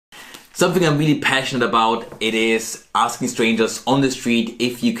Something I'm really passionate about, it is asking strangers on the street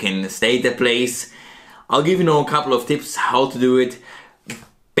if you can stay at their place. I'll give you a couple of tips how to do it.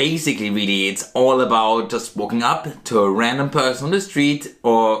 Basically, really, it's all about just walking up to a random person on the street,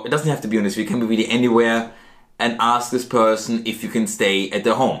 or it doesn't have to be on the street, it can be really anywhere, and ask this person if you can stay at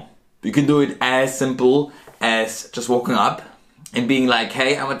their home. You can do it as simple as just walking up and being like,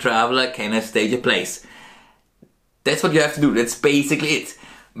 hey, I'm a traveler, can I stay at your place? That's what you have to do, that's basically it.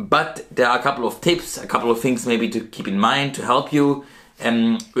 But there are a couple of tips, a couple of things maybe to keep in mind to help you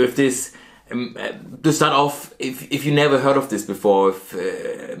with this. To start off, if you never heard of this before,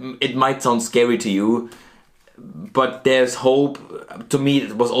 it might sound scary to you, but there's hope. To me,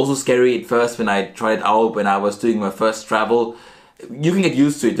 it was also scary at first when I tried it out, when I was doing my first travel. You can get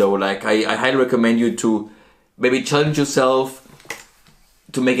used to it though. Like I highly recommend you to maybe challenge yourself,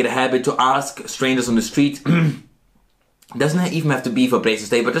 to make it a habit to ask strangers on the street. Doesn't even have to be for a place to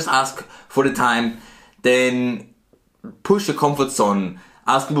stay, but just ask for the time. Then push your comfort zone.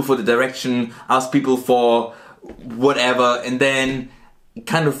 Ask people for the direction, ask people for whatever, and then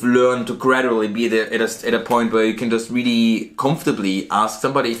kind of learn to gradually be at a point where you can just really comfortably ask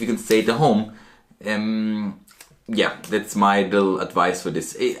somebody if you can stay at the home. Yeah, that's my little advice for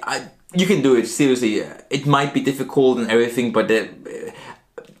this. You can do it, seriously. It might be difficult and everything, but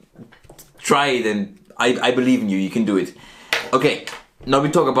try it, and I believe in you, you can do it. Okay. Now we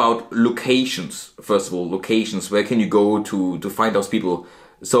talk about locations. First of all, locations. Where can you go to find those people?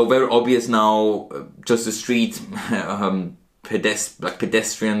 So very obvious now, just the street,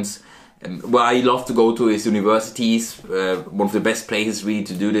 pedestrians. Where I love to go to is universities. One of the best places really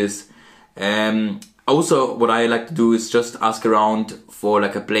to do this. Also, what I like to do is just ask around for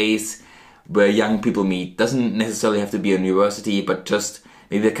like a place where young people meet. Doesn't necessarily have to be a university, but just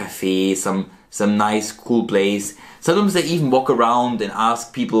maybe a cafe, some nice cool place. Sometimes I even walk around and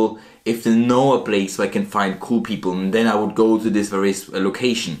ask people if they know a place where I can find cool people, and then I would go to this very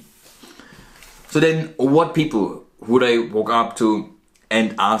location. So then, what people would I walk up to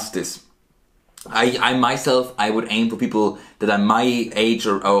and ask this? I myself, I would aim for people that are my age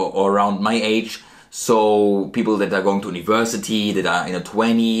or around my age. So people that are going to university, that are in their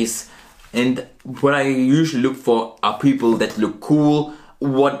 20s. And what I usually look for are people that look cool.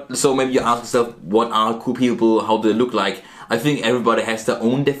 So maybe you ask yourself, what are cool people, how do they look like? I think everybody has their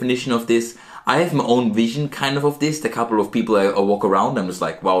own definition of this. I have my own vision kind of this. The couple of people I walk around, I'm just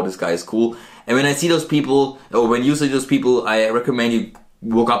like, wow, this guy is cool. And when I see those people, or when you see those people, I recommend you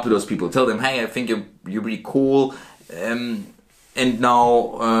walk up to those people. Tell them, hey, I think you're really cool. And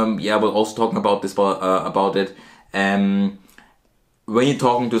now, yeah, we're also talking about this, about it. When you're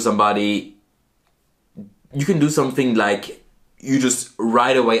talking to somebody, you can do something like, you just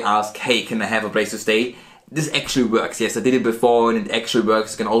right away ask, hey, can I have a place to stay? This actually works. Yes, I did it before and it actually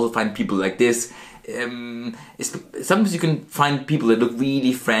works. You can also find people like this. Sometimes you can find people that look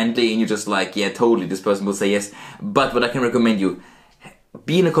really friendly and you're just like, yeah, totally, this person will say yes. But what I can recommend you,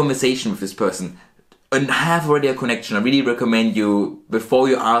 be in a conversation with this person and have already a connection. I really recommend you, before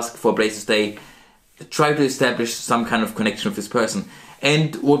you ask for a place to stay, try to establish some kind of connection with this person.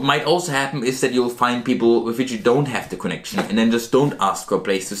 And what might also happen is that you'll find people with which you don't have the connection, and then just don't ask for a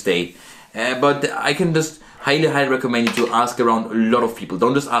place to stay. But I can just highly recommend you to ask around a lot of people.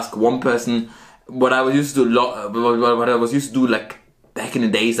 Don't just ask one person. What I was used to do, like back in the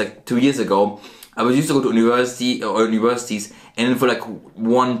days, like 2 years ago, I was used to go to universities, and then for like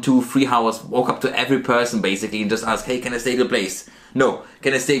 1, 2, 3 hours, walk up to every person basically and just ask, hey, can I stay at your place? No.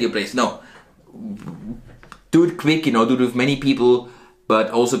 Can I stay at your place? No. Do it quick, do it with many people.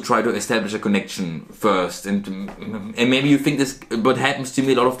 But also try to establish a connection first, and maybe you think this. What happens to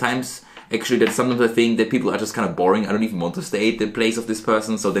me a lot of times, actually, that sometimes I think that people are just kind of boring. I don't even want to stay at the place of this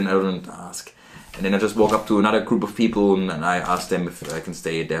person, so then I don't ask, and then I just walk up to another group of people and I ask them if I can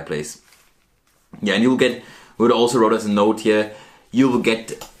stay at their place. Yeah, and you'll get. Would also wrote as a note here. You will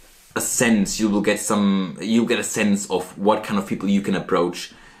get a sense. You will get a sense of what kind of people you can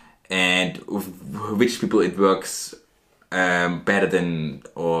approach, and which people it works better than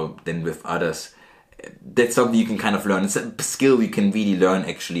with others. That's something you can kind of learn. It's a skill you can really learn,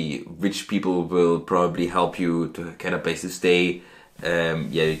 actually, which people will probably help you to get a place to stay. Yeah,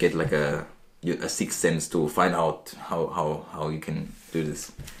 you get like a sixth sense to find out how you can do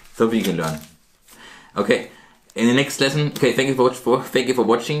this. Something you can learn. Okay, in the next lesson, okay, thank you for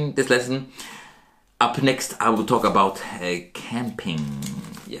watching this lesson. Up next, I will talk about camping.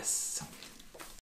 Yes.